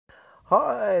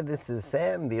Hi, this is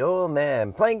Sam, the old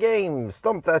man, playing games,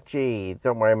 Stomp that G.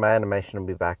 Don't worry, my animation will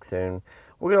be back soon.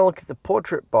 We're going to look at the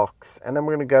portrait box, and then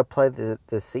we're going to go play the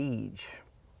Siege.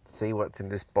 See what's in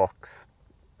this box.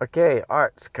 Okay,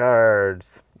 arts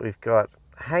cards. We've got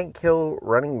Hank Hill,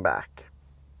 running back.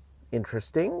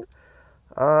 Interesting.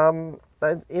 An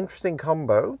interesting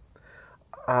combo.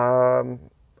 I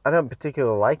don't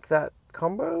particularly like that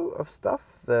combo of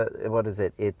stuff. What is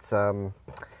it? It's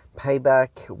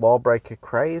Payback, Wall Breaker,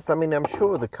 Craze. I mean, I'm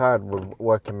sure the card would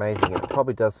work amazing. It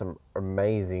probably does some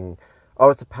amazing... Oh,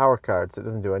 it's a power card, so it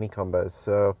doesn't do any combos.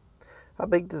 So, how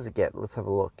big does it get? Let's have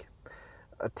a look.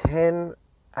 A 10,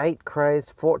 8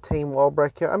 Craze, 14 Wall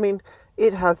Breaker. I mean,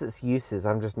 it has its uses.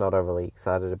 I'm just not overly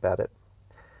excited about it.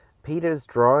 Peter's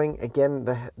drawing. Again,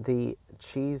 the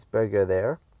cheeseburger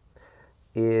there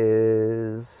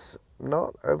is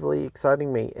not overly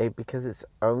exciting me because it's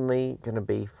only going to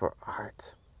be for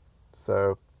art.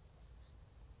 So,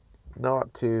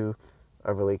 not too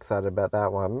overly excited about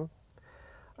that one.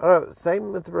 Oh,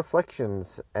 same with the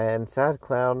Reflections and Sad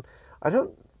Clown. I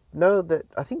don't know that...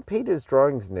 I think Peter's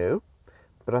drawing's new,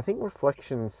 but I think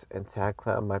Reflections and Sad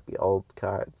Clown might be old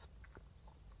cards.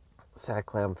 Sad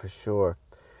Clown for sure.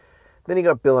 Then you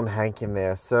got Bill and Hank in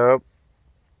there, so...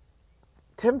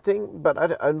 tempting,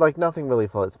 but I like nothing really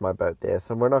floats my boat there,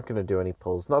 so we're not going to do any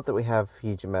pulls. Not that we have a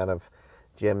huge amount of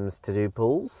gems to do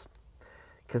pulls,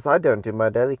 because I don't do my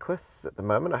daily quests at the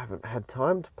moment. I haven't had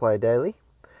time to play daily.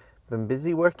 Been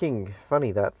busy working.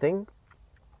 Funny, that thing.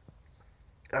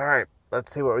 Alright,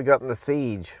 let's see what we got in the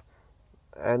Siege.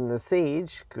 And the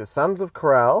Siege, Sons of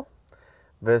Corral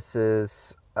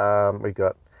versus, we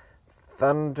got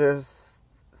Thunder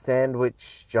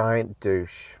Sandwich Giant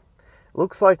Douche.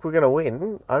 Looks like we're going to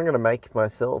win. I'm going to make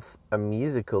myself a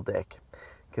musical deck,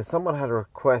 because someone had a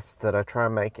request that I try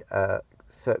and make a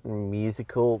certain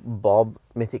musical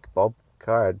Mythic Bob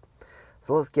card.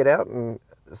 So let's get out and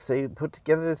put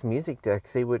together this music deck,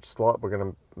 see which slot we're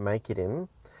going to make it in.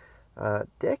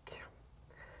 Deck.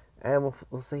 And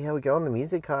we'll see how we go on the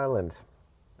Music Island.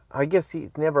 I guess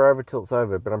it's never over till it's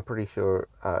over, but I'm pretty sure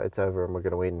it's over and we're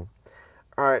going to win.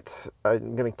 Alright,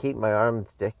 I'm going to keep my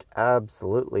Arms deck,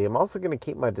 absolutely. I'm also going to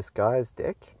keep my Disguise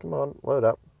deck. Come on, load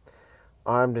up.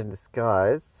 Armed and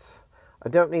Disguised. I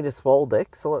don't need a Swole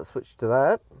deck, so let's switch to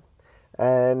that.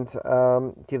 And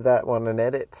give that one an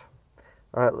edit.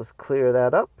 Alright, let's clear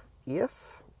that up.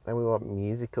 Yes, and we want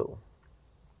musical.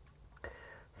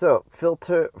 So,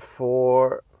 filter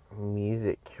for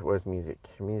music. Where's music?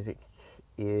 Music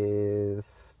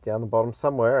is down the bottom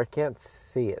somewhere. I can't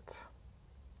see it.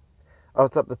 Oh,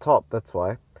 it's up the top, that's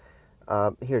why.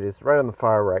 Here it is, right on the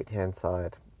far right-hand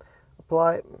side.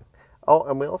 Apply. Oh,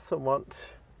 and we also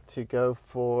want to go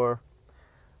for...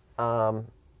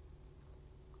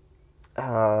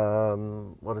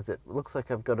 what is it? Looks like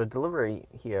I've got a delivery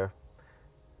here.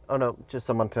 Oh no, just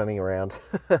someone turning around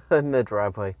in the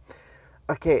driveway.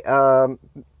 Okay,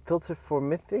 filter for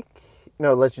Mythic?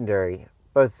 No, Legendary.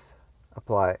 Both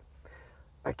apply.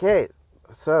 Okay,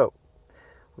 so...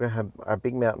 we're going to have our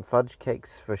Big Mountain Fudge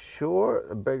Cakes for sure.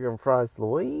 A Burger and Fries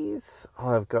Louise.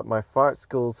 Oh, I've got my fart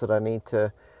schools that I need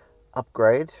to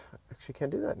upgrade. Actually, can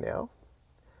I do that now?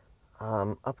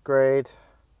 Upgrade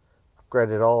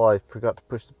it all. I forgot to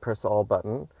push the press all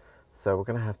button. So we're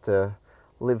going to have to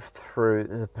live through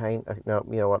the pain. No,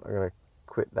 you know what? I'm going to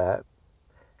quit that.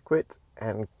 Quit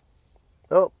and...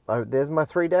 oh, there's my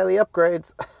 3 daily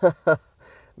upgrades.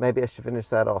 Maybe I should finish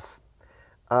that off.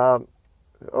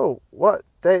 Oh, what?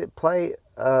 They play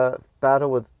a battle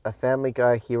with a Family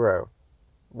Guy hero.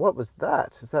 What was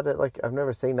that? Is that like... I've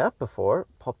never seen that before.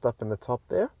 Popped up in the top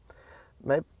there.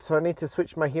 Maybe so. I need to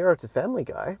switch my hero to Family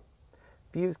Guy.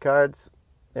 Views cards.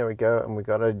 There we go. And we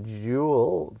got a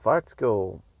Jewel Fart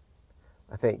School,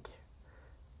 I think.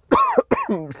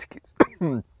 Oh,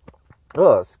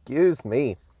 excuse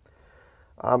me.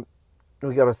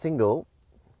 We got a single.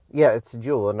 Yeah, it's a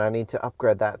Jewel, and I need to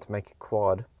upgrade that to make a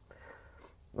quad.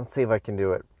 Let's see if I can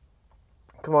do it.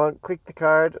 Come on, click the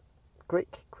card.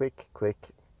 Click, click, click.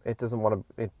 It doesn't want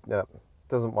to... no,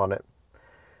 doesn't want it.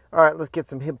 Alright, let's get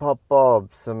some hip-hop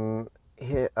bob. Some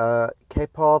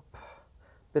K-pop.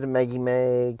 Bit of Maggie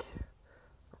Meg.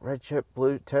 Red Shirt,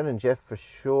 Blue... Turn and Jeff for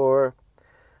sure.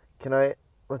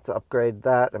 Let's upgrade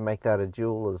that and make that a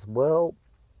Jewel as well.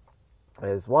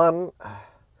 There's one.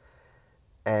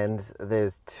 And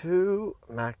there's 2.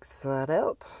 Max that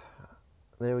out.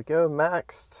 There we go,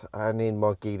 maxed. I need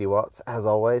more Giggity Watts, as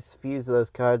always. Fuse those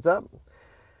cards up.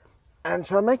 And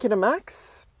shall I make it a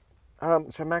max? Shall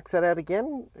I max that out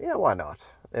again? Yeah, why not?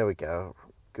 There we go.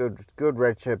 Good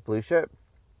red shirt, blue shirt.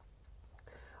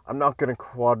 I'm not going to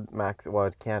quad max. Well, I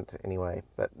can't anyway.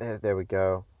 But there we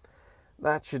go.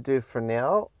 That should do for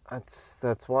now.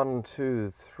 That's 1,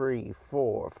 2, 3,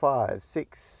 4, 5,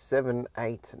 6, 7,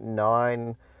 8,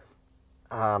 9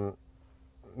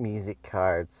 music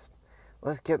cards.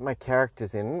 Let's get my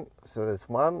characters in. So there's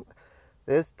 1,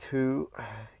 there's 2.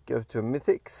 Go to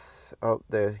Mythics. Oh,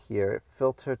 they're here.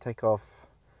 Filter, take off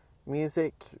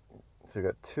music. So we've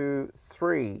got 2,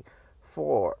 3,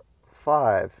 4,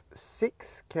 5,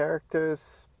 6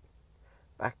 characters.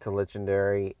 Back to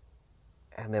legendary.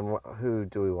 And then who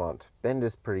do we want?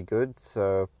 Bender's pretty good.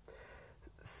 So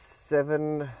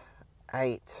 7,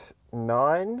 8,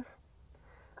 9.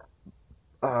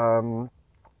 I'm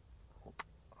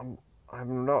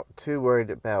not too worried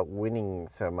about winning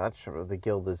so much. The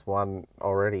guild has won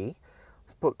already.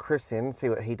 Let's put Chris in, see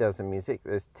what he does in music.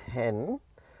 There's 10.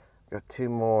 Got 2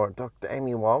 more. Dr.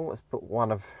 Amy Wong. Let's put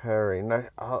 1 of her in.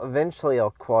 Eventually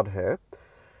I'll quad her.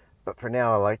 But for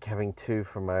now I like having 2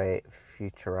 for my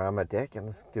Futurama deck. And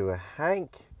let's do a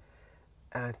Hank.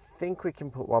 And I think we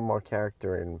can put 1 more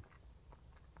character in.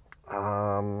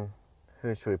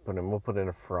 Who should we put in? We'll put in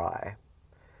a Fry.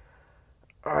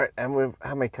 Alright, and we've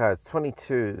how many cards?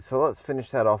 22. So let's finish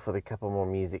that off with a couple more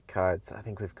music cards. I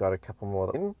think we've got a couple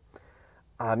more in.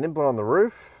 Nibbler on the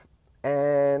Roof.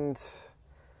 And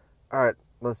alright,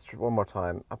 let's one more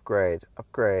time. Upgrade.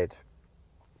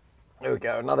 There we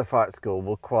go, another fight school.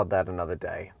 We'll quad that another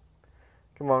day.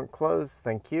 Come on, close.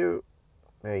 Thank you.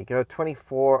 There you go,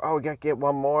 24. Oh, we got to get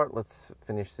 1 more. Let's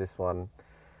finish this one.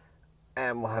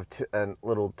 And we'll have a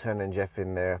little Turn and Jeff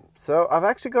in there. So I've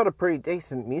actually got a pretty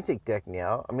decent music deck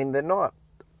now. I mean, they're not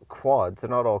quads. They're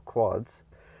not all quads.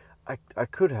 I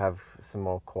could have some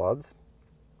more quads.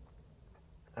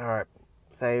 All right,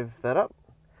 save that up.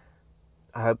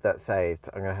 I hope that's saved.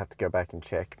 I'm going to have to go back and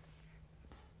check.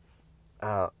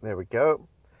 There we go.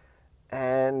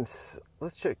 And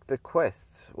let's check the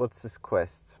quests. What's this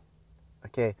quest?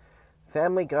 Okay,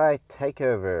 Family Guy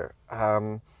Takeover.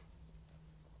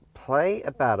 Play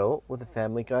a battle with a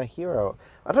Family Guy hero.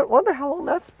 I don't wonder how long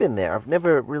that's been there. I've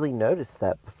never really noticed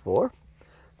that before.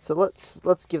 So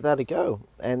let's give that a go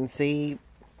and see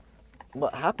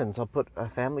what happens. I'll put a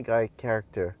Family Guy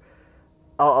character.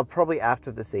 I'll probably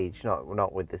after the siege,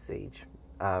 not with the siege.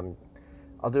 I'll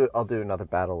do another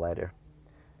battle later.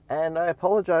 And I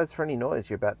apologize for any noise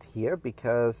you're about to hear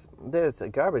because there's a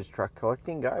garbage truck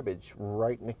collecting garbage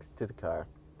right next to the car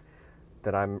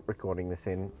that I'm recording this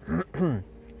in.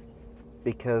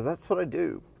 Because that's what I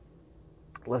do.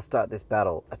 Let's start this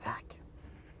battle. Attack.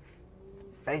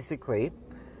 Basically,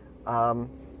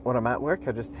 when I'm at work,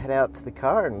 I just head out to the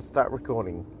car and start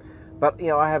recording. But,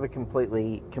 I have a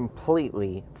completely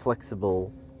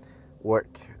flexible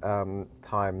work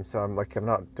time. So I'm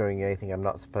not doing anything I'm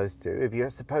not supposed to. If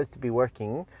you're supposed to be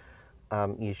working,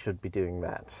 you should be doing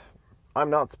that.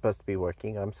 I'm not supposed to be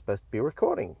working. I'm supposed to be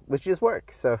recording, which is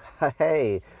work. So,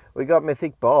 hey, we got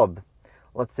Mythic Bob.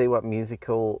 Let's see what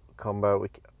musical combo we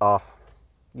can... Oh,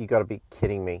 you got to be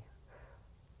kidding me.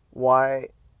 Why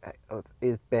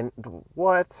is Ben...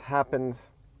 What happened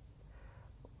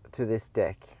to this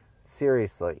deck?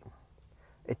 Seriously.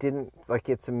 It didn't...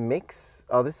 it's a mix.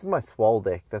 Oh, this is my Swole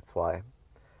deck. That's why.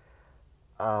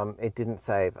 It didn't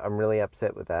save. I'm really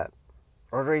upset with that.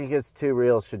 Rodriguez 2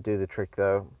 reels should do the trick,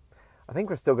 though. I think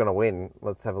we're still going to win.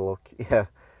 Let's have a look. Yeah.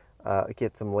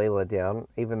 Get some Leela down.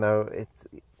 Even though it's...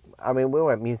 I mean, we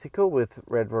went musical with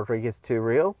Red Rodriguez 2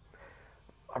 reel.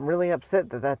 I'm really upset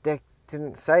that deck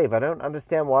didn't save. I don't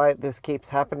understand why this keeps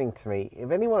happening to me. If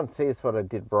anyone sees what I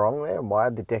did wrong there and why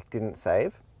the deck didn't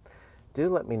save, do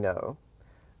let me know.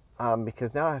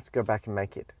 Because now I have to go back and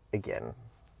make it again.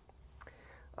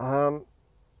 And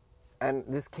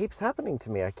this keeps happening to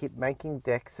me. I keep making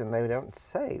decks and they don't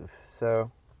save.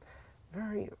 So,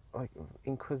 very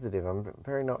inquisitive. I'm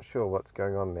very not sure what's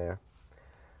going on there.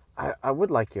 I would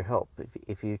like your help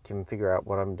if you can figure out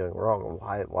what I'm doing wrong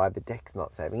and why the deck's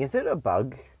not saving. Is it a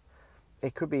bug?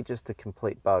 It could be just a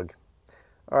complete bug.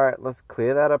 Alright, let's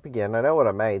clear that up again. I know what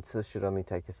I made, so this should only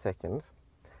take a second.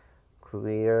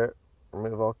 Clear,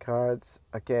 remove all cards.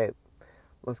 Okay,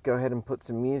 let's go ahead and put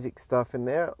some music stuff in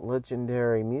there.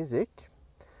 Legendary music.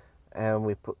 And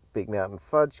we put Big Mountain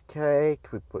Fudge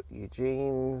Cake. We put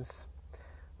Eugene's.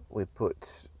 We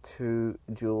put 2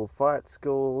 Jewel Fight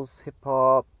Schools, Hip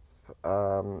Hop,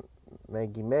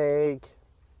 Maggie Meg,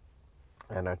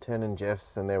 and our Turn and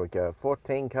Jeffs, and there we go,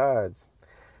 14 cards.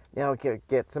 Now we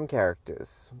get some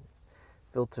characters.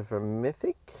 Filter from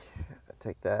Mythic,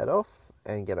 take that off,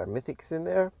 and get our Mythics in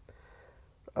there.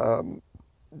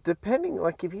 Depending,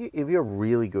 if you're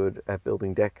really good at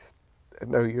building decks and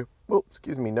know your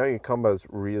combos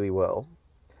really well,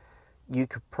 you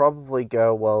could probably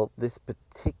go, well, this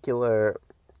particular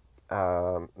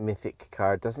Mythic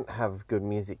card doesn't have good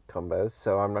music combos,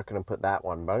 so I'm not going to put that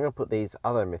one, but I'm going to put these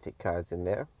other Mythic cards in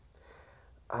there,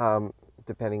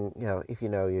 depending, if you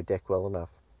know your deck well enough.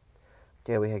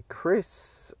 Okay, we had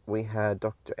Chris, we had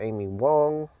Dr. Amy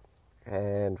Wong,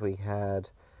 and we had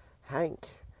Hank,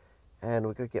 and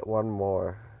we could get one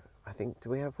more. I think, do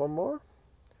we have one more?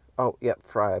 Oh, yep,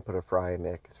 Fry. I put a Fry in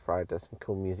there because Fry does some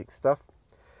cool music stuff.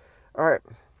 All right.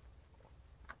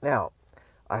 Now,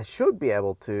 I should be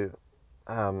able to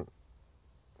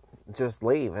just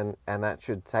leave, and that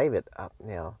should save it up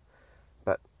now.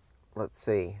 But let's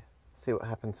see. See what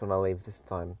happens when I leave this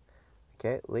time.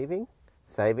 Okay, leaving.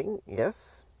 Saving,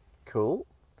 yes. Cool.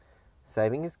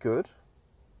 Saving is good.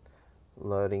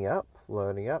 Loading up,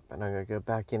 and I'm going to go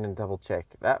back in and double check.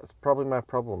 That's probably my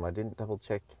problem. I didn't double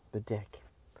check the deck.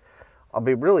 I'll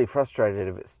be really frustrated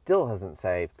if it still hasn't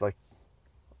saved. Like,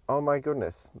 oh my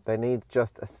goodness. They need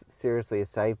just seriously a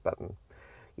save button.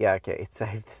 Yeah, okay, it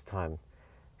saved this time.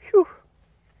 Phew.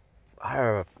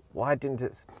 Why didn't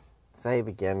it save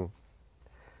again?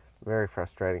 Very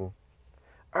frustrating.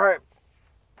 Alright,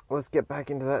 let's get back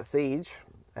into that siege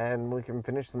and we can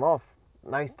finish them off.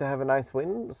 Nice to have a nice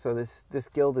win. So this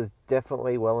guild is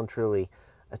definitely well and truly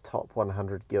a top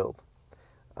 100 guild.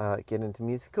 Get into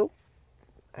musical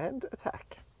and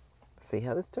attack. See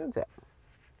how this turns out.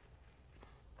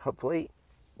 Hopefully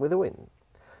with a win.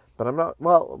 But I'm not,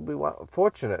 well, we were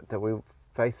fortunate that we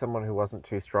faced someone who wasn't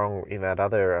too strong in that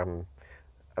other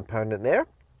opponent there.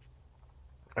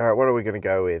 Alright, what are we going to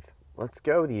go with? Let's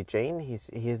go with Eugene. He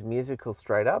is musical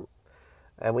straight up.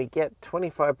 And we get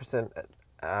 25%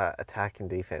 attack and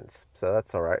defense. So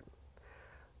that's alright.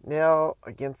 Now,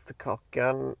 against the cock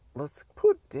gun, let's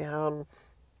put down...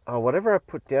 Oh, whatever I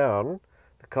put down,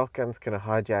 the cock gun's going to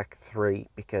hijack 3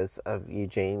 because of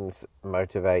Eugene's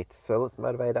motivate. So let's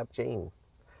motivate up Gene.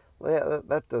 Yeah,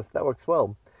 that works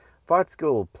well. Fight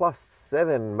school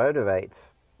 +7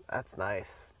 motivate. That's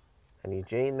nice. And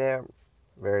Eugene there,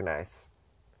 very nice.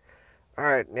 All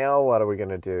right, now what are we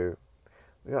gonna do?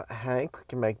 We got Hank. We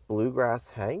can make bluegrass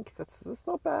Hank. That's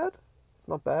not bad. It's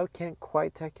not bad. We can't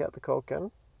quite take out the colt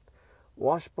gun.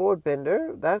 Washboard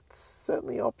bender. That's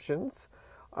certainly options.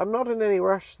 I'm not in any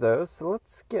rush though, so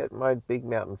let's get my big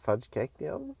mountain fudge cake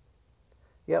down.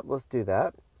 Yep, let's do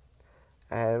that.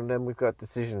 And then we've got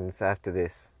decisions after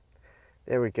this.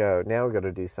 There we go. Now we've got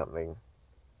to do something.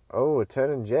 Oh,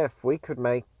 Turn and Jeff. We could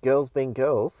make Girls Being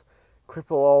Girls.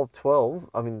 Cripple All 12.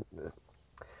 I mean,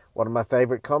 one of my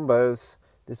favourite combos.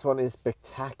 This one is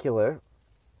spectacular.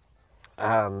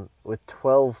 With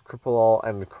 12 Cripple All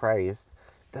and Crazed.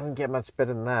 Doesn't get much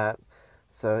better than that.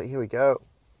 So here we go.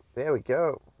 There we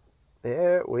go.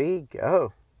 There we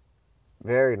go.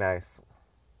 Very nice.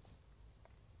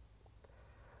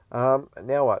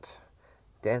 Now what?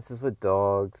 Dances with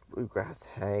Dogs, Bluegrass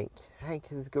Hank.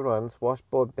 Hank is good ones.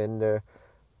 Washboard Bender.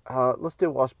 Let's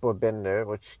do Washboard Bender,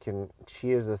 which can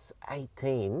cheers us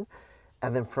 18.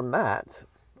 And then from that,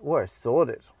 we're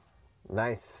sorted.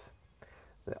 Nice.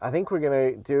 I think we're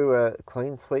going to do a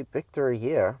clean sweep victory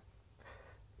here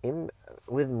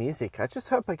with music. I just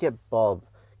hope I get Bob,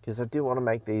 because I do want to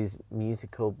make these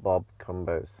musical Bob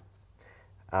combos.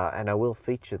 And I will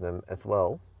feature them as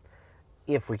well.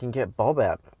 If we can get Bob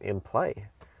out in play,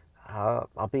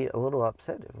 I'll be a little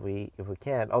upset if we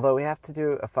can't. Although we have to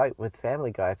do a fight with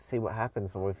Family Guy to see what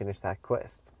happens when we finish that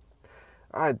quest.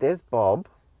 All right, there's Bob.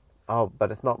 Oh,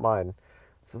 but it's not mine.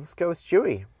 So let's go with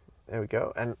Stewie. There we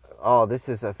go. And oh, this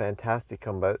is a fantastic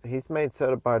combo. He's made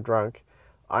Soda Bar Drunk.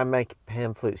 I make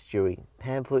Pan Flute Stewie.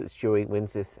 Pan Flute Stewie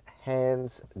wins this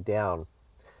hands down.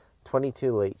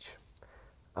 22 leech.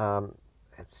 I'm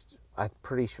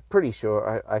pretty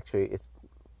sure. Actually, it's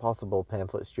possible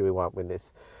Pamphlet Stewie won't win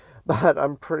this, but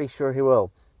I'm pretty sure he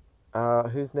will.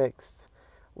 Who's next?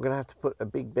 We're gonna have to put a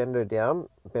big Bender down.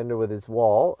 Bender with his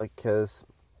wall, because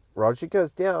Roger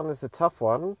Goes Down is a tough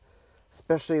one,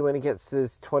 especially when he gets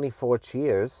his 24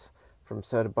 cheers from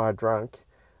Soda Bar Drunk.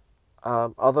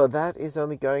 Although that is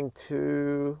only going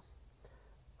to...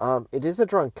 it is a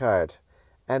drunk card,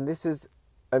 and this is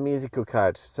a musical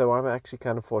card, so I'm actually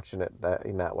kind of fortunate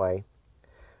in that way.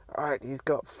 Alright, he's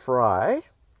got Fry.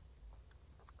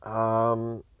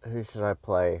 Who should I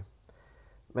play?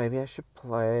 Maybe I should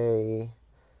play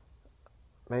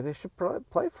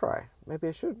Fry. Maybe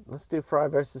I should. Let's do Fry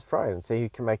versus Fry and see who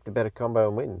can make the better combo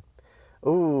and win.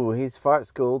 Ooh, he's fight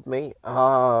schooled me.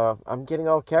 I'm getting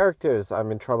all characters. I'm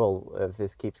in trouble if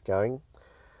this keeps going.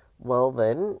 Well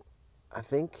then, I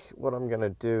think what I'm going to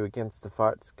do against the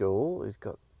fight school, he's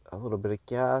got a little bit of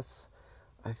gas.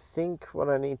 I think what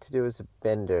I need to do is a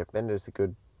Bender. Bender's a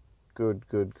good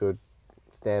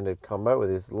standard combo with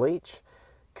his leech.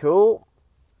 Cool.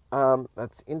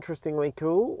 That's interestingly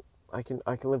cool. I can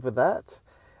live with that.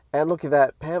 And look at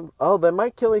that. Oh, they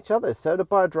might kill each other. Soda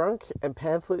Bar Drunk and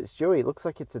Pamphlet Stewie. Looks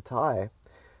like it's a tie.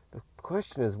 The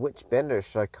question is, which bender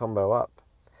should I combo up?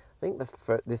 I think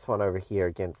this one over here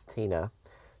against Tina,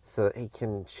 so that he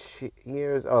can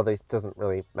cheers. Oh, this doesn't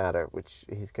really matter which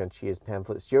he's going to cheers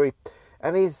Pamphlet Stewie.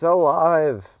 And he's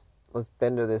alive. Let's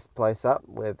bender this place up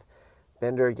with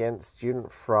Bender against Student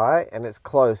Fry, and it's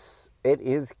close. It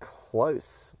is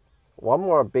close. One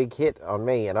more big hit on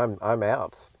me, and I'm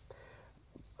out.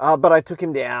 But I took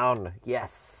him down.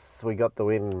 Yes, we got the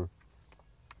win.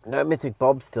 No Mythic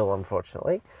Bob still,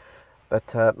 unfortunately,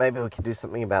 but maybe we can do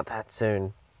something about that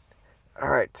soon. All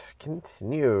right,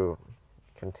 continue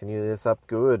this up.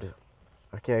 Good.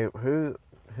 Okay, who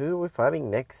are we fighting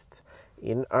next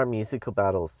in our musical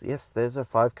battles? Yes, there's our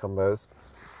 5 combos.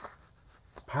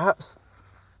 Perhaps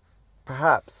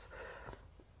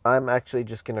I'm actually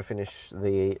just going to finish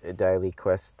the daily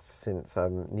quests since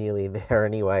I'm nearly there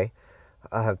anyway.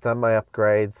 I have done my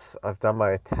upgrades. I've done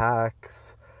my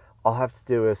attacks. I'll have to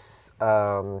do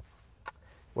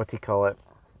what do you call it?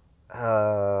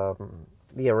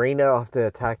 The arena. I'll have to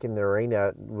attack in the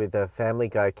arena with a Family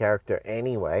Guy character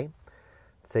anyway.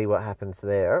 See what happens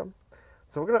there.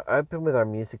 So we're going to open with our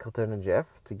musical turner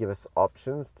Jeff to give us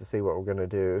options to see what we're going to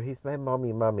do. He's made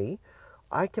Mommy Mummy.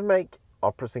 I can make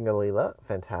Opera Singer Leela.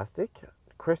 Fantastic.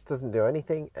 Chris doesn't do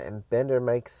anything. And Bender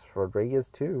makes Rodriguez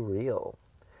 2 real,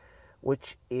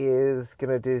 which is going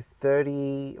to do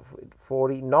 30,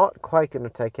 40. Not quite going to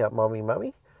take out Mommy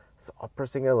Mummy. So Opera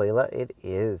Singer Leela it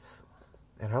is.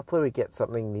 And hopefully we get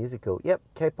something musical. Yep,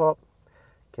 K-pop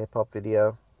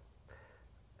video.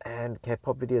 And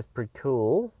K-pop video is pretty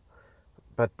cool.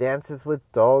 But Dances with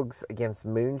Dogs against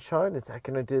Moonshine, is that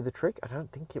going to do the trick? I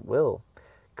don't think it will.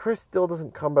 Chris still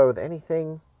doesn't combo with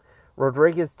anything.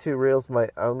 Rodriguez 2 reel's my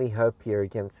only hope here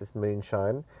against this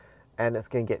Moonshine. And it's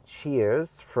going to get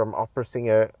cheers from Opera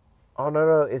Singer. Oh,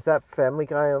 no, is that Family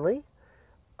Guy only?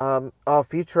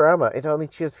 Futurama. It only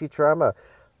cheers Futurama.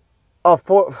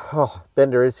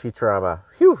 Bender is Futurama.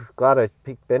 Phew, glad I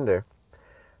picked Bender.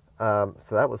 So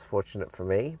that was fortunate for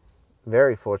me.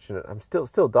 Very fortunate. I'm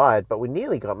still died, but we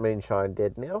nearly got Moonshine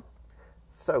dead now.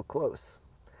 So close.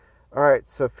 Alright,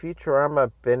 so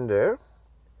Futurama Bender.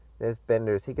 There's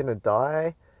Bender. Is he going to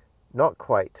die? Not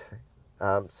quite.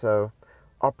 So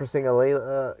Opera Singer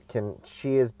Leela can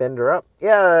cheers Bender up.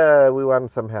 Yeah, we won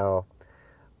somehow.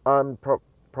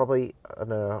 Probably, I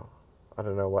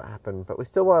don't know what happened, but we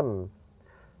still won.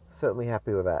 Certainly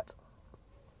happy with that.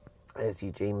 There's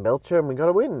Eugene Belcher, and we got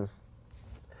a win.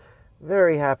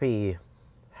 Very happy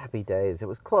days. It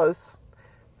was close,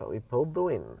 but we pulled the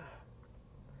win.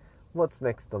 What's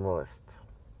next on the list?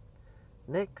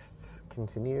 Next,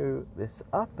 continue this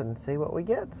up and see what we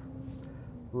get.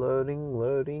 Loading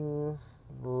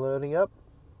up.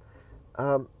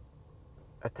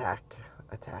 Attack.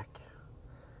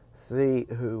 See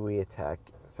who we attack.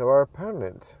 So our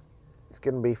opponent is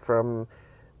going to be from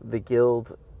the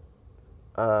guild.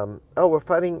 We're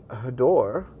fighting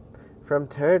Hodor from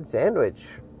Turd Sandwich.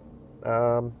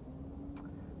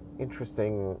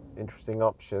 Interesting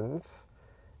options.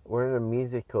 We're in a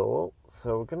musical,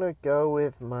 so we're going to go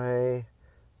with I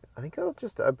think I'll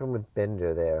just open with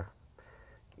Bender there.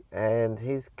 And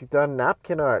he's done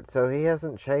napkin art, so he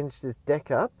hasn't changed his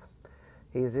deck up.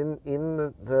 He's in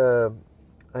the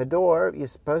Hodor. You're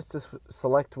supposed to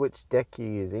select which deck you're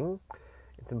using.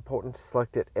 It's important to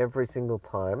select it every single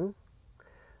time.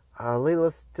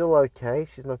 Leela's still okay.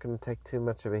 She's not going to take too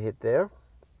much of a hit there.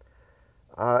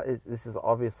 This is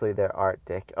obviously their art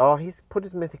deck. Oh, he's put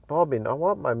his Mythic Bob in. I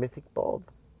want my Mythic Bob.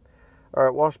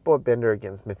 Alright, Washboard Bender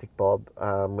against Mythic Bob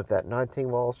with that 19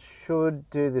 wall should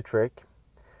do the trick.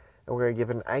 And we're going to give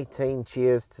an 18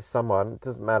 cheers to someone. It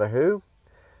doesn't matter who.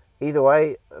 Either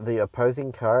way, the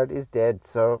opposing card is dead.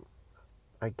 So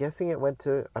I'm guessing it went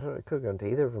to, I don't know, it could have gone to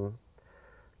either of them.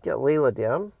 Get Leela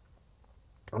down.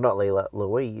 Well, not Leela,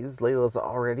 Louise. Leela's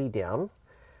already down.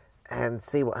 And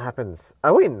see what happens.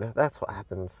 I win. That's what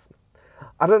happens.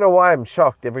 I don't know why I'm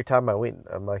shocked every time I win.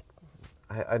 I'm like,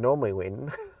 I normally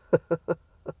win.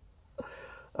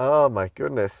 Oh my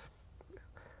goodness.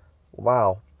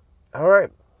 Wow.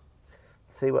 Alright.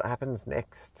 See what happens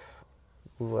next.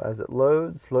 Ooh, as it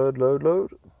loads.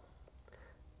 Load.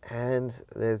 And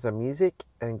there's a music.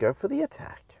 And go for the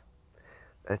attack.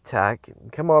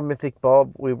 Come on, Mythic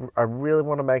Bob. I really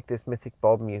want to make this Mythic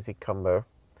Bob music combo.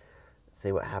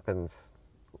 See what happens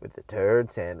with the Turd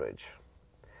Sandwich.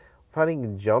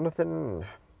 Fighting Jonathan.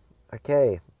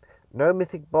 Okay. No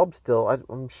Mythic Bob still.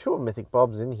 I'm sure Mythic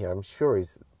Bob's in here. I'm sure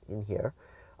he's in here.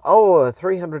 Oh, a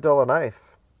 $300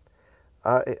 knife.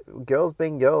 Girls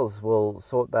being girls will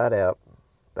sort that out.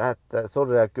 That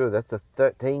sorted out good. That's a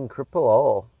 13 cripple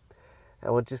all.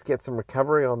 And we'll just get some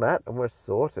recovery on that and we're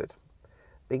sorted.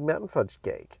 Big Mountain Fudge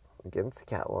Cake against the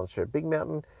Cat Launcher. Big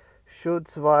Mountain should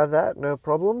survive that, no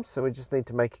problems. So we just need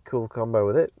to make a cool combo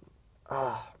with it.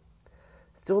 Ah,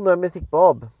 still no Mythic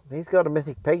Bob. He's got a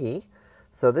Mythic Peggy.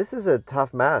 So this is a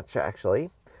tough match, actually.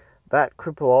 That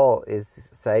cripple all is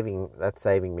saving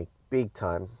me big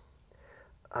time.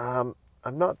 I'm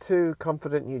not too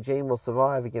confident Eugene will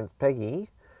survive against Peggy.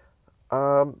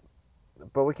 But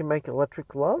we can make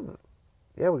Electric Love.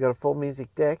 Yeah, we got a full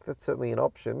music deck. That's certainly an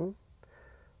option.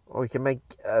 Or we can make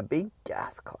a big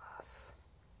gas class.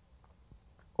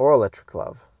 Or Electric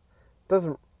Love. It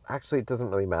doesn't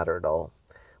really matter at all.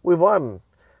 We've won.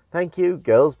 Thank you,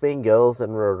 Girls Being Girls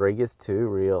and Rodriguez 2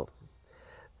 Real.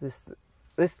 This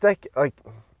deck, like,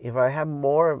 if I have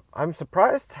more, I'm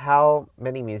surprised how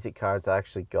many music cards I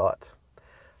actually got.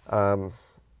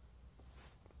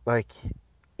 Like,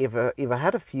 if I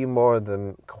had a few more of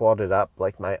them quadded up,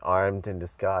 like my Armed and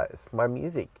Disguise, my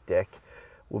music deck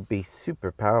would be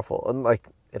super powerful. And, like,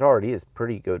 it already is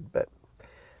pretty good, but,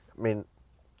 I mean,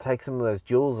 take some of those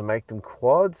duals and make them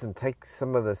quads, and take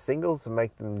some of the singles and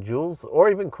make them duals, or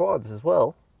even quads as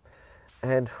well.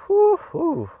 And,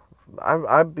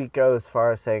 I'd go as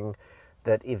far as saying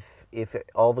that if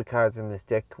all the cards in this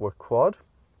deck were quad,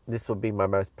 this would be my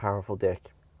most powerful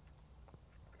deck.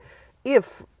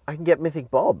 If I can get Mythic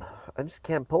Bob, I just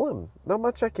can't pull him. Not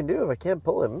much I can do if I can't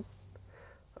pull him.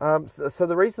 So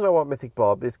the reason I want Mythic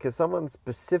Bob is because someone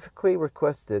specifically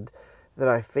requested that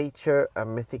I feature a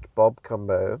Mythic Bob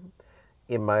combo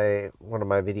in one of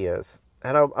my videos,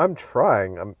 and I'm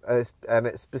trying.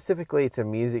 Specifically, it's a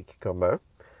music combo.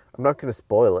 I'm not going to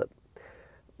spoil it,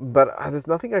 but there's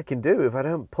nothing I can do if I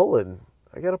don't pull him.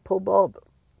 I got to pull Bob.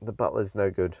 The Butler's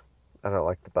no good. I don't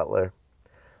like the Butler.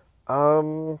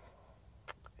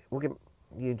 We'll get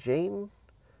Eugene.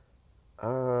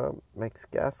 Makes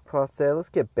gas class there. Let's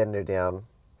get Bender down.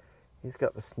 He's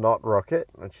got the Snot Rocket,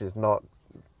 which is not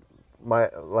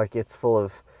it's full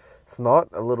of snot,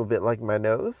 a little bit like my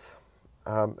nose.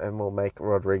 And we'll make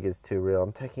Rodriguez 2 Real.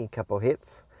 I'm taking a couple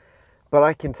hits, but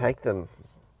I can take them.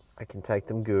 I can take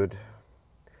them good.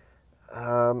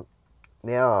 Now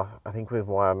I think we've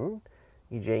won.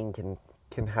 Eugene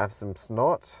can have some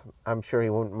snot. I'm sure he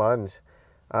wouldn't mind.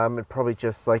 It'd probably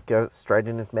just go straight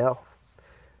in his mouth.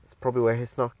 It's probably where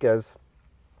his snot goes.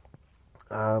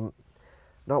 Not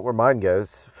where mine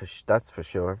goes. That's for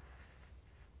sure.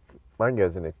 Mine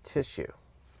goes in a tissue.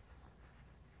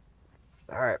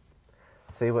 All right.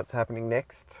 See what's happening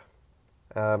next.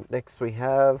 Next we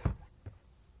have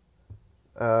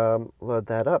load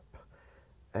that up,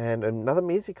 and another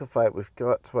musical fight. We've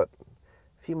got a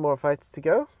few more fights to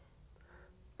go,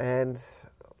 and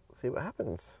see what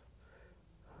happens.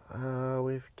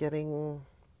 We're getting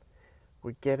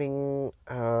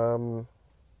load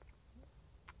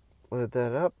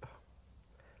that up.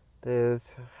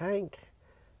 There's Hank,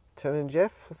 Turn and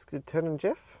Jeff. Let's do Turn and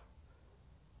Jeff.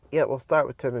 Yeah, we'll start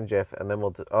with Turn and Jeff, and then we'll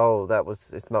do. Oh,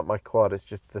 it's not my quad. It's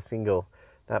just the single.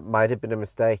 That might have been a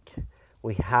mistake.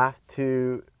 We have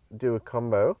to do a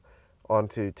combo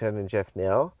onto Turn and Jeff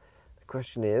now. The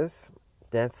question is,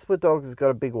 Dances with Dogs has got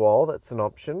a big wall. That's an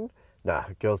option. Nah,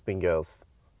 Girls Being Girls.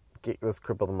 Let's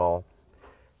cripple them all.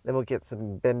 Then we'll get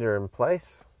some Bender in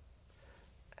place,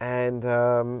 and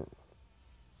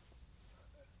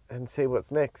see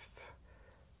what's next.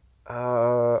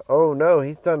 Oh no,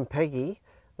 he's done Peggy.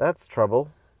 That's trouble.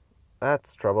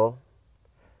 That's trouble.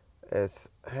 There's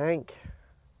Hank.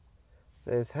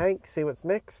 See what's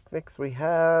next. Next we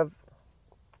have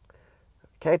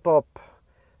K-pop,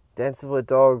 Dancing with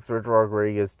Dogs, Red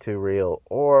Rodriguez 2 Real.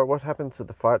 Or what happens with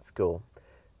the Fight School?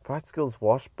 Fight School's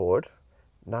washboard,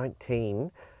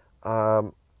 19.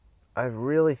 I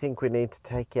really think we need to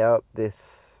take out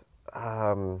this,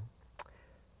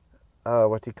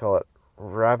 what do you call it?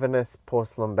 Ravenous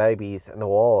Porcelain Babies, and the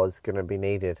wall is going to be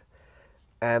needed.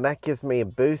 And that gives me a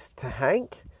boost to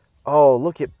Hank. Oh,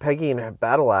 look at Peggy and her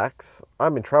battle axe.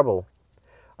 I'm in trouble.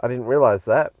 I didn't realize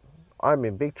that. I'm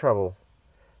in big trouble.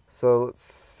 So let's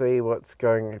see what's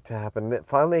going to happen.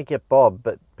 Finally I get Bob,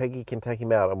 but Peggy can take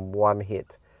him out in one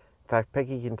hit. In fact,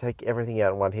 Peggy can take everything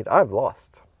out in one hit. I've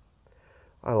lost.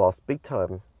 I lost big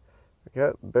time.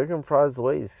 Okay, Burger and Fries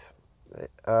Louise.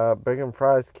 Burger and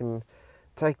Fries can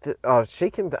take she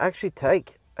can actually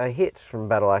take a hit from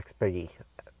Battle Axe Peggy.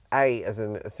 As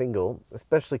in a single,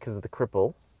 especially because of the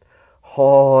cripple.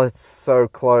 Oh, it's so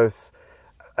close.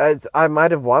 I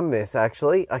might have won this,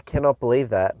 actually. I cannot believe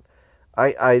that.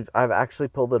 I've actually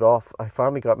pulled it off. I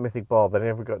finally got Mythic Bob. I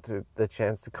never got to the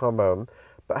chance to combo him.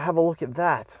 But have a look at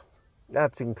that.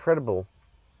 That's incredible.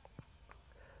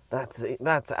 That's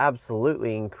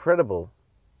absolutely incredible.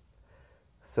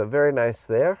 So very nice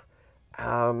there.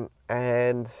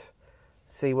 And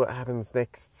see what happens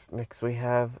next. Next we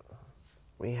have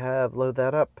load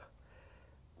that up.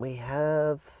 We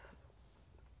have,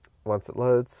 once it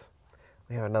loads,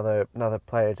 we have another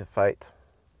player to fight.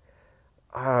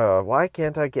 Why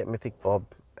can't I get Mythic Bob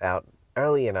out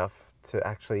early enough to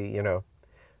actually,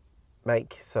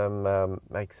 make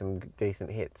some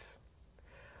decent hits?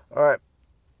 All right,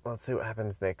 let's see what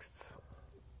happens next.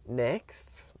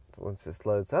 Next, once this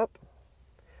loads up.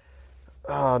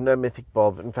 Oh, no Mythic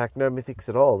Bob. In fact, no Mythics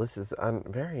at all. This is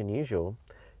very unusual,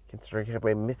 considering how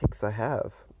many Mythics I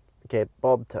have. Get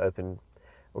Bob to open.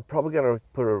 We're probably going to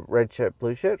put a red shirt,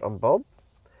 blue shirt on Bob.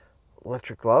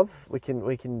 Electric Love. We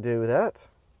can do that.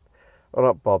 Oh,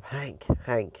 not Bob. Hank.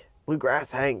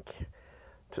 Bluegrass Hank.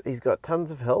 He's got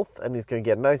tons of health, and he's going to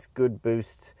get a nice, good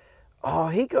boost. Oh,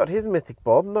 he got his Mythic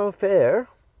Bob. No fair.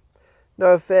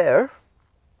 No fair.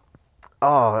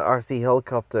 Oh, RC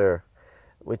Helicopter,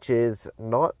 which is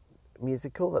not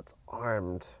musical, that's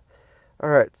armed.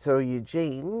 Alright, so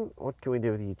Eugene, what can we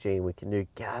do with Eugene? We can do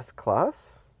gas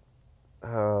class.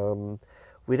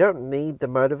 We don't need the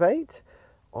motivate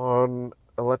on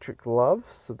Electric Love,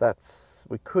 so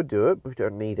we could do it, but we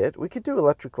don't need it. We could do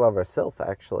Electric Love ourselves,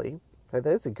 actually. Hey,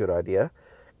 there's a good idea.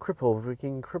 Cripple, if we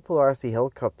can cripple RC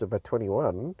Helicopter by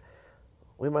 21,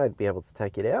 we might be able to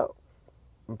take it out.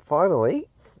 And finally,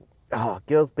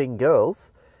 girls being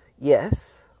girls.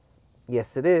 Yes,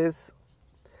 it is.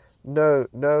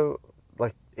 No,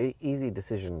 like, easy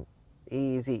decision.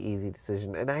 Easy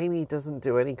decision. And Amy doesn't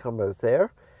do any combos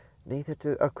there. Neither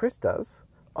do... Oh, Chris does.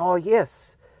 Oh,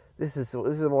 yes. This is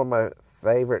one of my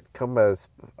favourite combos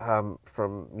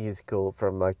from musical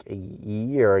from like a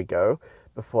year ago,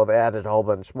 before they added a whole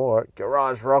bunch more.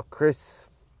 Garage Rock Chris.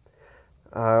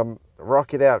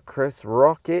 Rock it out, Chris.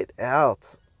 Rock it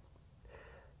out.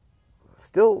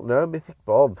 Still no Mythic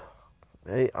Bob.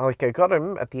 I got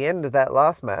him at the end of that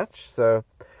last match, so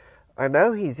I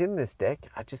know he's in this deck.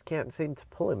 I just can't seem to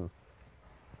pull him,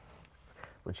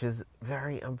 which is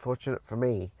very unfortunate for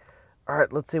me.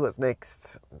 Alright, let's see what's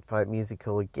next. Fight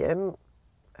musical again.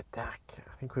 Attack.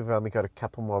 I think we've only got a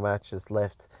couple more matches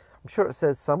left. I'm sure it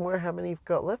says somewhere how many you've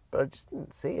got left, but I just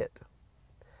didn't see it.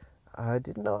 I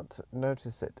did not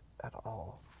notice it at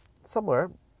all.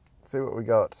 Somewhere. Let's see what we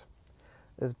got.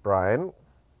 There's Brian.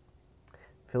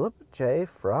 Philip J.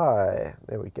 Fry.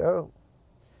 There we go.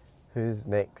 Who's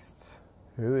next?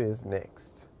 Who is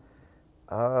next?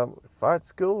 Fight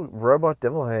School, Robot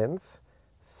Devil Hands.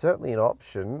 Certainly an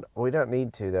option. We don't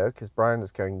need to, though, because Brian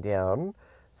is going down.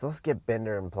 So let's get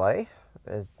Bender in play.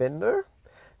 There's Bender.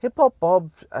 Hip Hop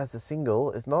Bob as a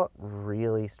single is not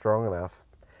really strong enough.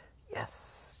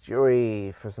 Yes,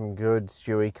 Stewie for some good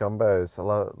Stewie combos. I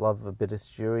love a bit of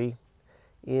Stewie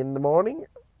in the morning.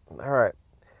 Alright.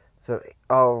 So,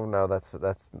 oh no, that's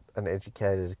an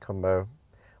educated combo.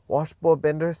 Washboard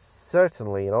Bender,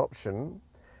 certainly an option.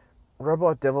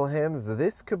 Robot Devil Hands,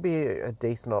 this could be a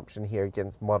decent option here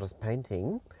against Modest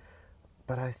Painting,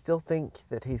 but I still think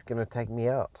that he's going to take me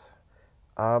out.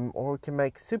 Or we can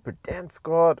make Super Dance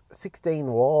Squad, 16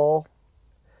 wall,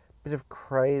 bit of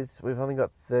craze. We've only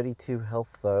got 32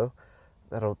 health though.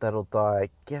 That'll die.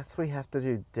 Guess we have to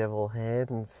do Devil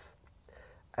Hands.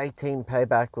 18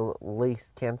 payback will at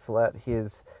least cancel out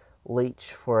his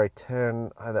leech for a turn.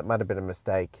 Oh, that might have been a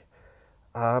mistake.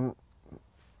 It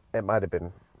might have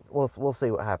been. We'll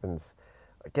see what happens.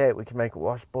 Okay, we can make a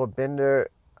Washboard Bender.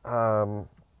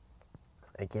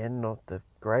 Again, not the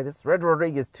greatest. Red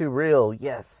Rodriguez too real.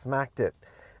 Yes, smacked it.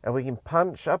 And we can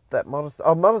punch up that Modest...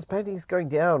 Oh, Modest Painting's going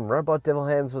down. Robot Devil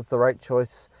Hands was the right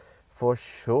choice for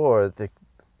sure.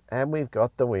 And we've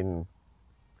got the win.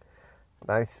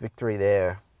 Nice victory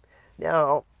there.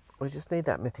 Now, we just need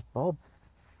that Mythic Bob.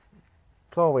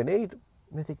 That's all we need.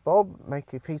 Mythic Bob.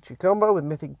 Make a feature combo with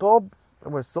Mythic Bob.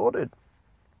 And we're sorted.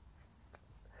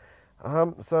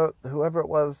 So, whoever it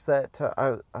was that...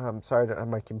 I'm sorry, I don't have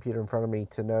my computer in front of me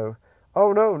to know...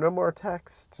 Oh, no more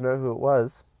attacks. To know who it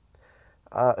was.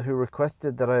 Who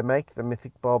requested that I make the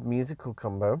Mythic Bob musical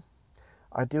combo.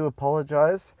 I do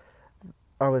apologize.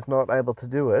 I was not able to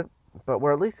do it. But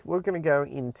we're going to go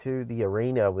into the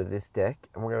arena with this deck.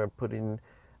 And we're going to put in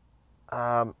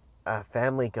a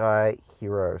Family Guy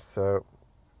hero. So,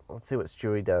 let's see what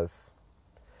Stewie does.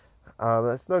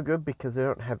 That's no good because we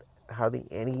don't have hardly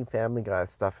any Family Guy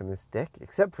stuff in this deck.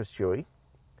 Except for Stewie.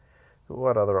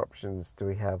 What other options do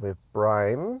we have with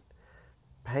Brian?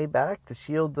 Payback, the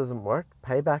shield doesn't work.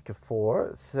 Payback of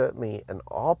 4, certainly an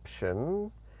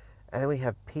option. And then we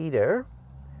have Peter.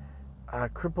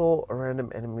 Cripple a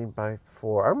random enemy by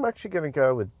 4. I'm actually going to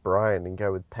go with Brian and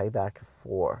go with Payback of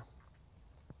 4.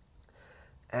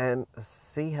 And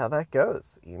see how that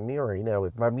goes in the arena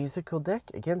with my musical deck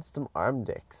against some arm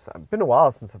decks. It's been a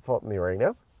while since I fought in the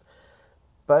arena.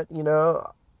 But,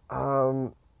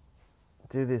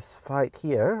 do this fight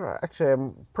here. Actually,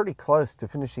 I'm pretty close to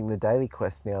finishing the daily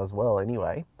quest now as well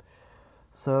anyway.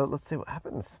 So let's see what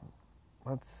happens.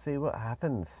 Let's see what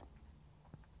happens.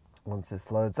 Once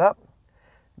this loads up.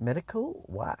 Medical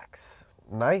Wax.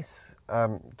 Nice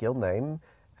guild name.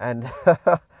 And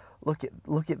look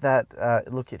at that.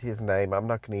 Look at his name. I'm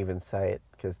not going to even say it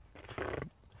because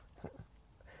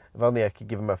if only I could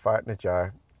give him a fart in a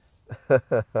jar.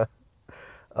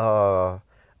 Oh,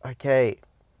 okay.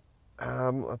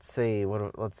 Let's see.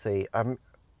 Let's see. I'm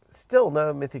still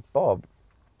no Mythic Bob.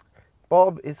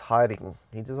 Bob is hiding.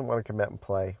 He doesn't want to come out and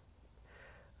play.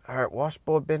 All right,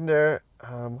 Washboard Bender.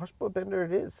 Washboard Bender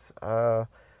it is.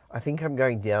 I think I'm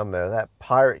going down though. That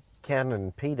Pirate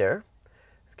Cannon Peter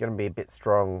is going to be a bit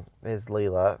strong. There's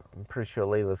Leela. I'm pretty sure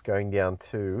Leela's going down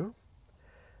too.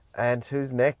 And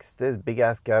who's next? There's Big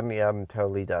Ass Gun. Yeah, I'm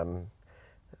totally done.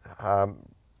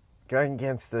 Going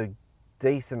against a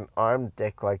decent armed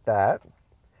deck like that.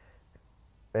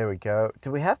 There we go.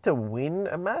 Do we have to win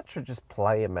a match or just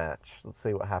play a match? Let's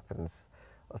see what happens.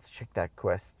 Let's check that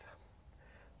quest.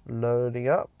 Loading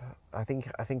up. I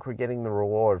think we're getting the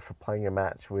reward for playing a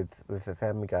match with the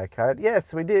Family Guy card.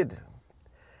 Yes, we did.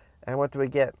 And what do we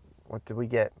get? What did we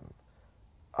get?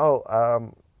 Oh,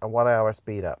 a 1 hour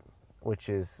speed up, which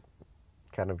is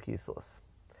kind of useless.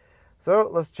 So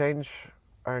let's change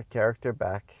our character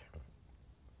back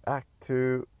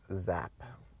to Zap.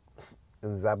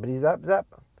 Zappity zap zap.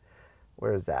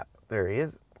 Where's Zap? There he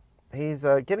is. He's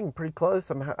getting pretty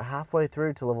close. I'm halfway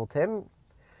through to level 10.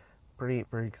 Pretty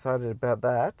excited about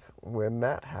that when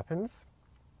that happens.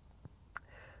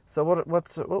 So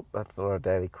what's that's not our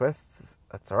daily quests.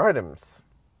 That's our items.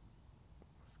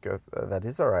 Let's go. That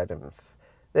is our items.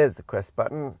 There's the quest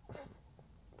button.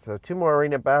 So 2 more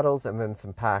arena battles and then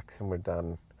some packs and we're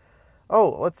done.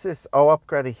 Oh, what's this? Oh,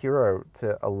 upgrade a hero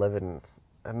to 11.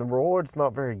 And the reward's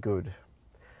not very good.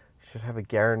 Should have a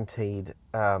guaranteed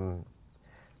epic,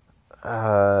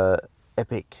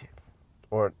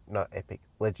 or not epic,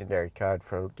 legendary card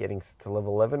for getting to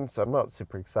level 11. So I'm not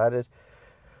super excited.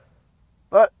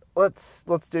 But let's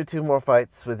do 2 more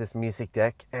fights with this music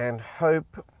deck and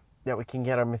hope that we can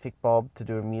get our Mythic Bob to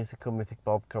do a musical Mythic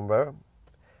Bob combo.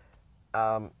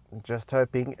 Just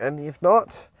hoping. And if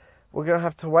not, we're going to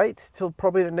have to wait till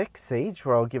probably the next siege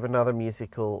where I'll give another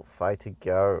musical fight a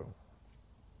go.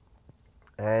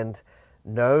 And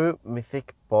no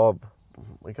Mythic Bob.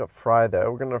 We got Fry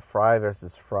though. We're going to Fry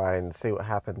versus Fry and see what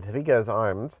happens. If he goes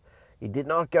armed, he did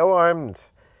not go armed.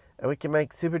 And we can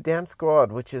make Super Dance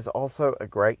Squad, which is also a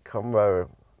great combo.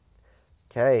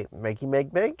 Okay, Meggy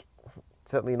Meg.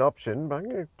 Certainly an option, but I'm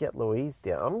going to get Louise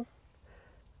down.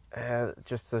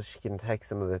 Just so she can take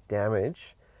some of the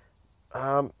damage.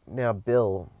 Now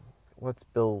Bill.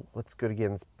 What's good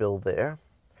against Bill there?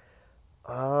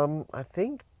 I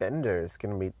think Bender is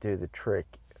going to do the trick.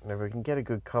 And if we can get a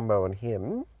good combo on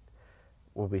him,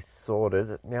 we'll be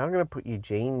sorted. Now I'm going to put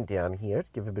Eugene down here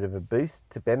to give a bit of a boost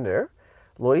to Bender.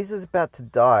 Louise is about to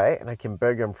die, and I can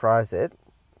burger and fries it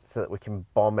so that we can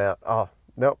bomb out. Oh,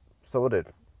 nope, sorted.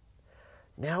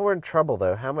 Now we're in trouble,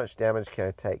 though. How much damage can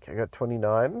I take? I got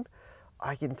 29.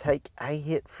 I can take a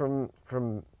hit from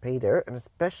Peter, and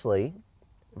especially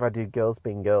if I do girls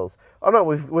being girls. Oh, no,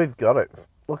 we've got it.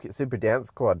 Look at Super Dance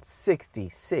Squad.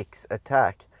 66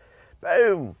 attack.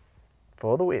 Boom!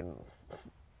 For the win.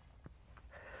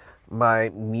 My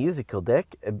musical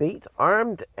deck beat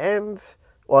armed and...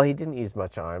 Well, he didn't use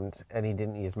much armed, and he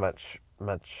didn't use much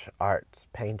art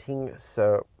painting,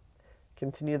 so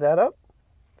continue that up.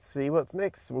 See what's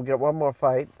next. We'll get one more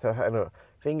fight, so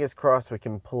fingers crossed we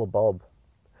can pull a Bob.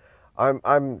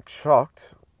 I'm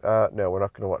shocked. No, we're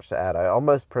not going to watch the ad. I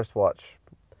almost press watch.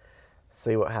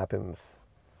 See what happens.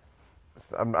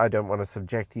 I don't want to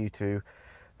subject you to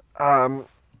an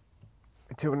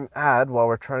ad while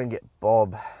we're trying to get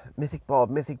Bob. Mythic Bob,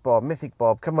 Mythic Bob, Mythic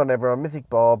Bob. Come on, everyone, Mythic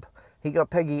Bob. He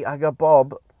got Peggy, I got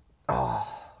Bob. Oh,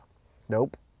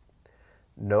 nope.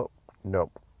 Nope.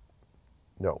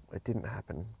 No, it didn't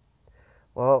happen.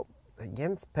 Well,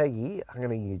 against Peggy, I'm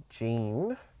going to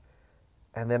Eugene.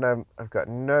 And then I've got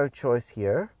no choice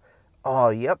here. Oh,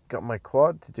 yep, got my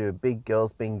quad to do a big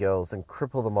girls being girls and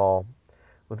cripple them all.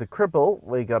 With the cripple,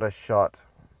 we got a shot.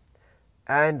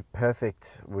 And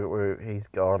perfect. He's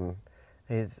gone.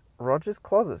 His Roger's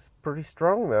Closet's pretty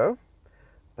strong though.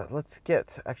 But let's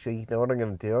get, actually, you know what I'm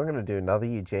going to do? I'm going to do another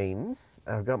Eugene.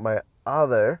 I've got my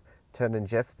other Turn and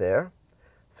Jeff there.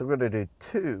 So we're going to do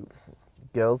 2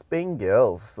 girls being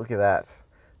girls. Look at that.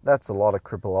 That's a lot of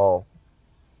cripple all.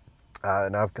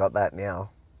 And I've got that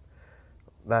now.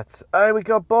 Oh, we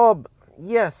got Bob.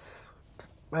 Yes.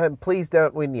 Please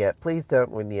don't win yet. Please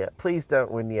don't win yet. Please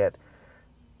don't win yet.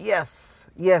 Yes.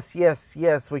 Yes, yes,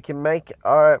 yes. We can make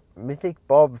our Mythic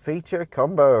Bob feature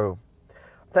combo.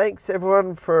 Thanks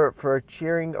everyone for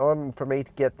cheering on for me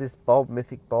to get this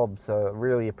Mythic Bob. So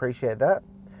really appreciate that.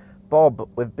 Bob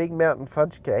with Big Mountain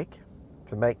Fudge Cake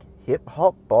to make Hip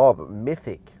Hop Bob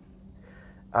Mythic.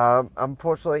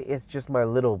 Unfortunately, it's just my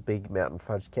little Big Mountain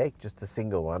Fudge Cake, just a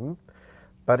single one.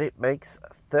 But it makes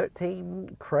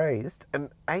 13 Crazed, an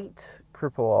 8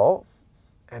 Cripple All,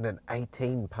 and an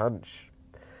 18 Punch.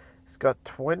 It's got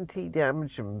 20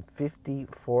 damage and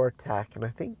 54 attack, and I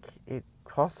think it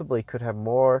possibly could have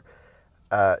more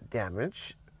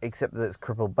damage, except that it's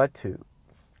crippled by 2.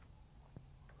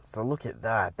 So look at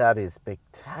that. That is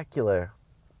spectacular.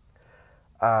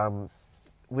 Those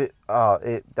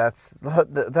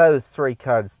 3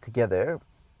 cards together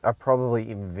are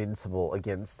probably invincible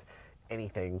against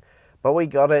anything. But we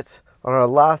got it on our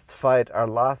last fight, our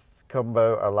last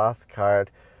combo, our last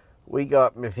card. We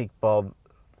got Mythic Bob.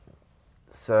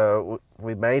 So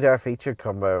we made our featured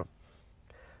combo.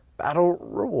 Battle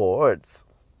rewards.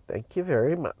 Thank you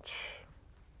very much.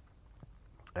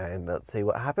 And let's see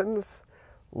what happens.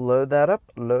 Load that up.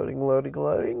 Loading, loading,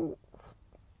 loading.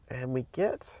 And we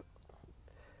get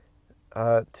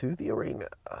to the arena.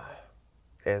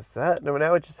 There's that.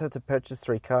 Now we just have to purchase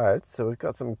 3 cards. So we've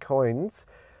got some coins.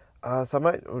 So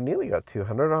we nearly got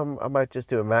 200. I might just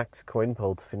do a max coin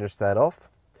pull to finish that off.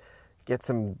 Get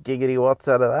some giggity watts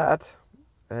out of that.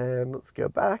 And let's go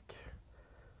back.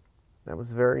 That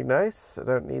was very nice. I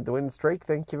don't need the win streak.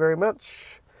 Thank you very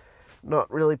much.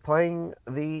 Not really playing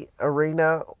the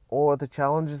arena or the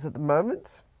challenges at the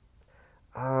moment.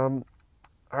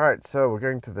 Alright, so we're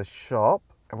going to the shop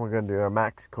and we're going to do a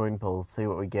max coin pull, see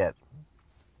what we get.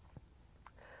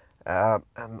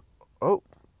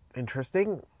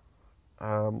 Interesting.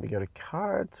 We go to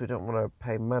cards. We don't want to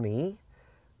pay money.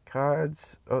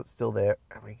 Cards. Oh, it's still there.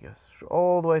 And we go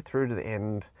all the way through to the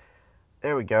end.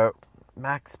 There we go.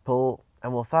 Max pull.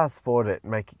 And we'll fast forward it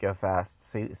and make it go fast.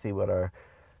 See what our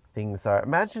things are.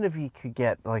 Imagine if you could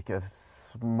get like a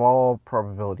small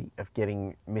probability of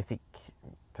getting mythic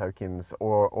tokens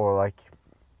or like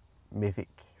mythic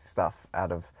stuff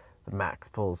out of the max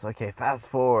pulls. Okay, fast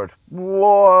forward.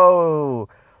 Whoa!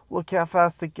 Look how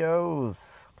fast it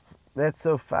goes. That's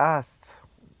so fast.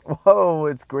 Whoa,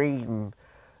 it's green.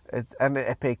 And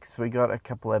epics. We got a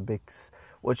couple epics,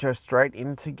 which are straight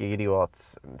into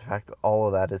gigawatts. In fact, all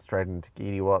of that is straight into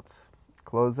gigawatts.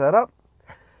 Close that up.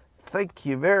 Thank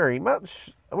you very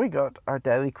much. We got our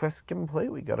daily quest complete.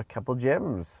 We got a couple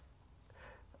gems.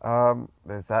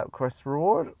 There's that quest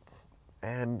reward.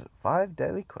 And 5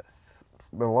 daily quests. It's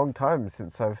been a long time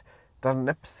since I've done an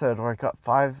episode where I got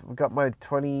 5. We got my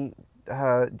 20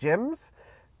 gems.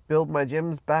 Build my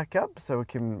gems back up so we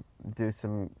can do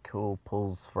some cool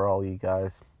pulls for all you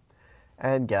guys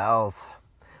and gals.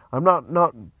 I'm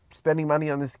not spending money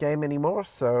on this game anymore,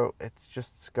 so it's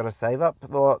just got to save up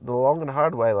the long and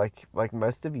hard way, like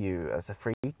most of you as a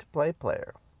free-to-play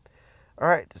player. All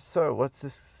right, so what's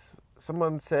this?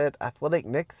 Someone said Athletic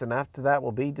next, and after that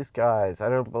will be Disguise. I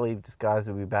don't believe Disguise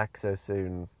will be back so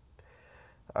soon.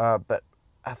 But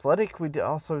Athletic, we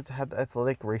also had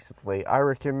Athletic recently. I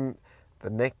reckon the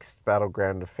next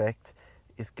Battleground effect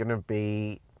is going to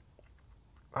be...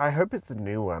 I hope it's a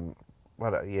new one.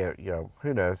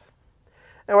 Who knows.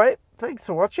 Anyway, thanks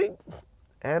for watching,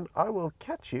 and I will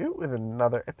catch you with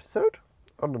another episode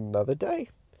on another day.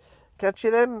 Catch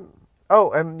you then. Oh,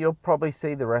 and you'll probably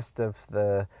see the rest of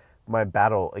my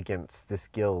battle against this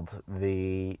guild,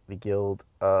 the guild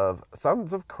of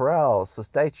Sons of Corral. So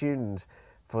stay tuned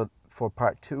for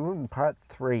part 2 and part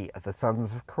 3 of the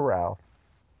Sons of Corral.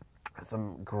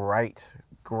 Some great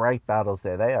battles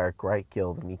there. They are a great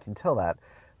guild, and you can tell that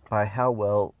by how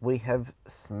well we have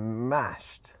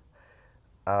smashed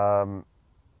the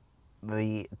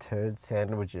turd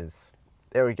sandwiches.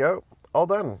 There we go. All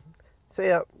done. See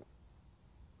ya.